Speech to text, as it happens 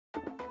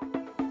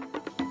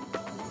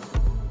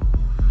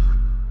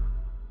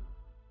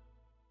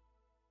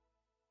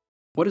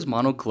What is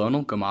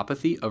monoclonal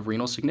gammopathy of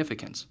renal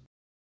significance?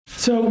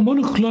 So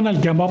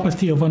monoclonal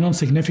gammopathy of unknown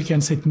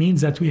significance, it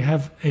means that we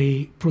have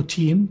a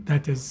protein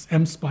that is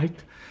M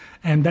spike,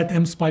 and that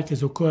M spike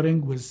is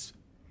occurring with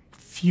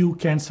few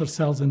cancer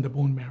cells in the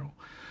bone marrow.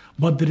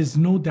 But there is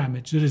no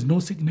damage, there is no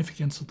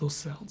significance to those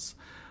cells.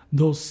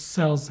 Those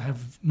cells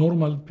have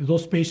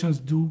those patients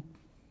do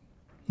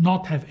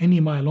not have any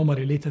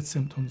myeloma-related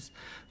symptoms.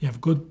 They have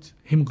good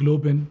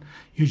hemoglobin,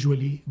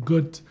 usually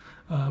good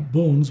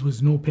bones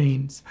with no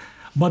pains.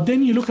 But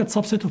then you look at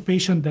subset of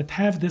patients that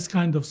have this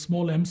kind of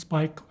small M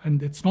spike,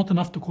 and it's not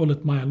enough to call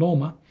it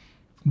myeloma,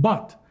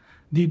 but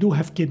they do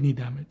have kidney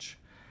damage.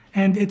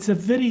 And it's a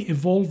very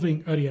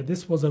evolving area.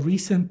 This was a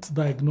recent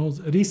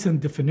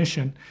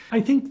definition.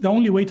 I think the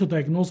only way to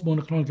diagnose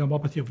monoclonal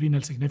gammopathy of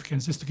renal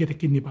significance is to get a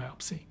kidney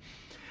biopsy.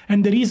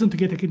 And the reason to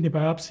get a kidney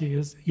biopsy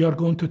is you are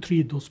going to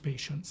treat those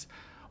patients,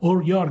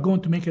 or you are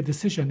going to make a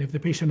decision if the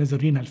patient is a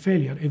renal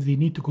failure, if they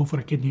need to go for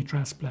a kidney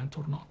transplant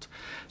or not.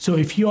 So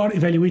if you are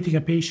evaluating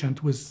a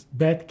patient with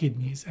bad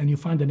kidneys and you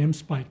find an M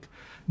spike,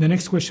 the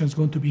next question is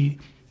going to be,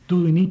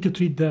 do we need to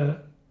treat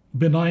the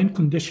benign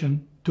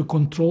condition to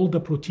control the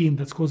protein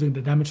that's causing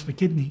the damage to the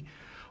kidney,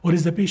 or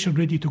is the patient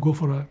ready to go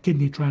for a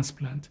kidney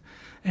transplant?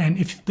 And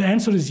if the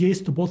answer is yes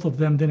to both of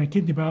them, then a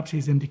kidney biopsy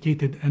is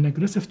indicated. An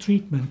aggressive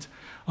treatment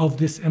of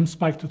this M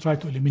spike to try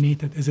to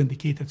eliminate it is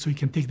indicated, so you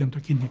can take them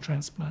to kidney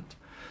transplant.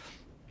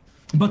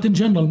 But in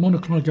general,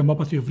 monoclonal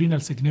gammopathy of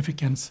renal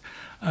significance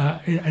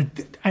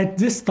at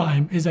this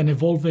time is an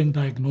evolving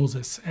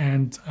diagnosis,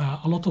 and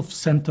a lot of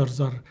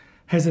centers are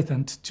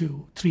hesitant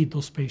to treat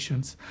those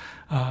patients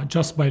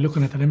just by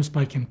looking at an M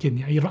spike in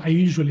kidney. I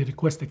usually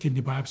request a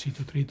kidney biopsy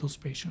to treat those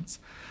patients.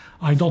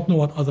 I don't know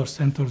what other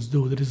centers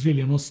do. There is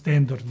really no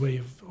standard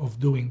way of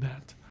doing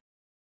that.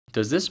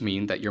 Does this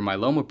mean that your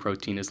myeloma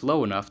protein is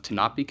low enough to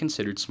not be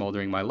considered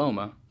smoldering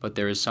myeloma, but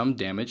there is some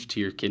damage to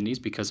your kidneys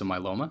because of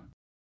myeloma?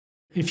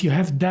 If you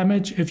have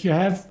damage, if you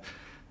have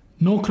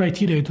no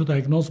criteria to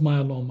diagnose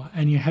myeloma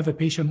and you have a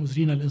patient with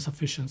renal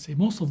insufficiency,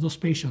 most of those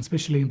patients,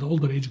 especially in the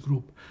older age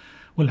group,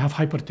 will have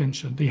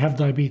hypertension, they have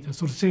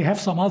diabetes, or say have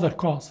some other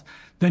cause,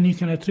 then you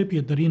can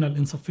attribute the renal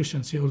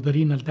insufficiency or the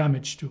renal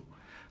damage to.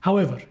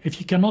 However, if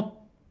you cannot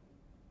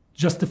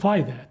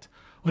justify that,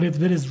 or if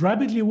there is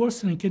rapidly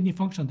worsening kidney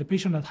function, the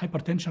patient had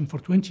hypertension for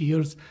 20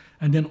 years,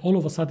 and then all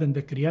of a sudden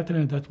the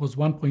creatinine that was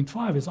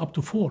 1.5 is up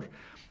to 4,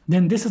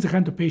 then this is the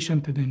kind of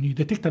patient, and then you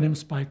detect an M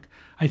spike.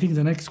 I think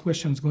the next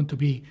question is going to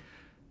be,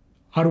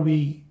 are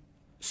we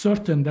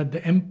certain that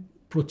the M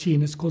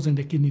protein is causing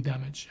the kidney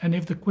damage? And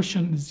if the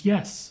question is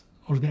yes,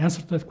 or the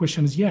answer to that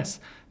question is yes,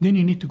 then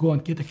you need to go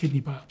and get a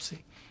kidney biopsy.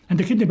 And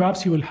the kidney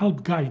biopsy will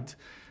help guide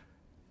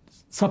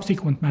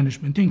subsequent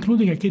management,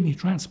 including a kidney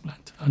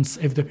transplant, and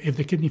if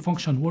the kidney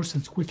function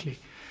worsens quickly.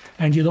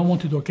 And you don't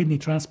want to do a kidney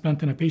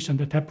transplant in a patient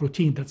that has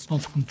protein that's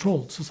not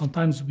controlled. So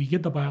sometimes we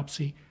get the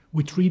biopsy,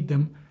 we treat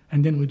them,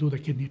 and then we do the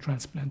kidney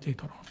transplant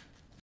later on.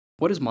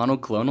 What is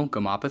monoclonal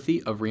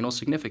gammopathy of renal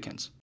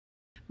significance?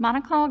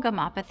 Monoclonal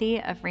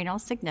gammopathy of renal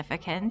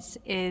significance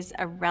is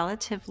a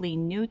relatively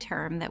new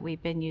term that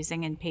we've been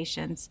using in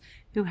patients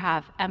who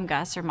have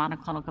MGUS, or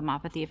monoclonal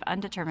gammopathy of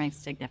undetermined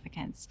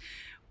significance.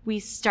 We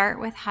start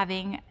with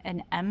having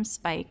an M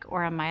spike,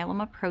 or a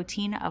myeloma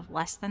protein, of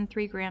less than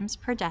 3 grams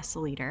per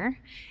deciliter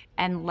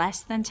and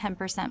less than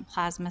 10%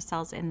 plasma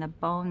cells in the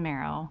bone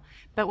marrow.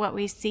 But what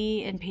we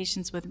see in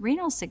patients with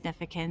renal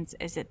significance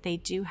is that they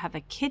do have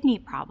a kidney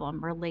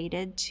problem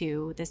related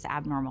to this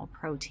abnormal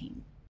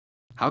protein.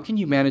 How can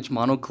you manage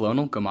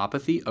monoclonal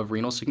gammopathy of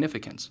renal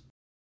significance?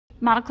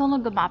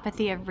 Monoclonal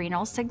gammopathy of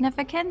renal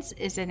significance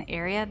is an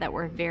area that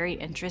we're very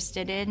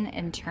interested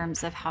in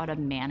terms of how to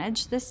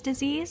manage this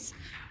disease.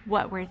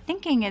 What we're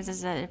thinking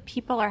is that if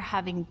people are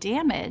having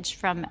damage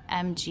from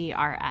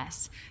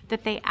MGRS,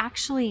 that they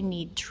actually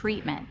need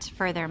treatment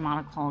for their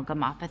monoclonal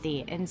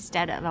gammopathy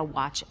instead of a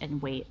watch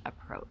and wait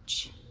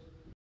approach.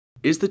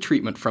 Is the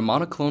treatment for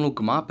monoclonal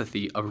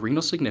gammopathy of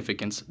renal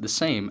significance the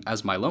same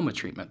as myeloma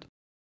treatment?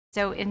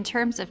 So in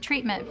terms of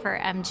treatment for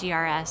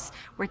MGRS,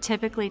 we're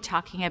typically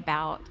talking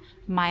about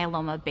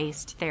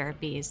myeloma-based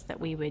therapies that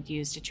we would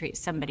use to treat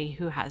somebody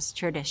who has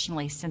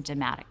traditionally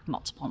symptomatic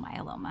multiple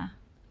myeloma.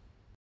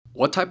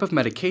 What type of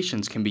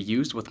medications can be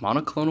used with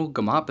monoclonal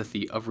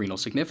gammopathy of renal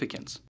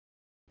significance?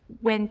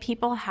 When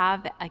people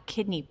have a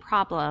kidney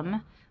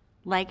problem,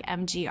 like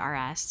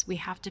MGRS, we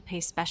have to pay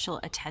special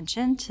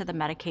attention to the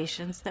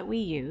medications that we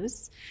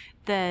use.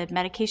 The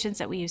medications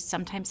that we use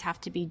sometimes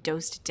have to be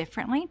dosed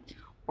differently,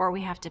 or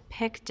we have to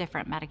pick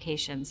different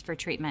medications for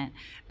treatment.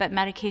 But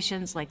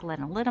medications like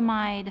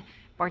lenalidomide,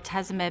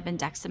 bortezomib, and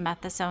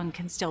dexamethasone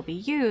can still be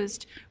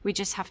used. We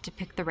just have to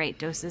pick the right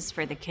doses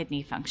for the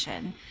kidney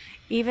function.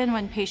 Even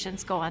when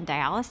patients go on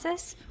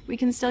dialysis, we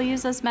can still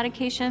use those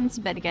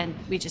medications, but again,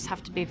 we just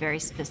have to be very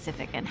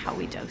specific in how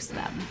we dose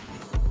them.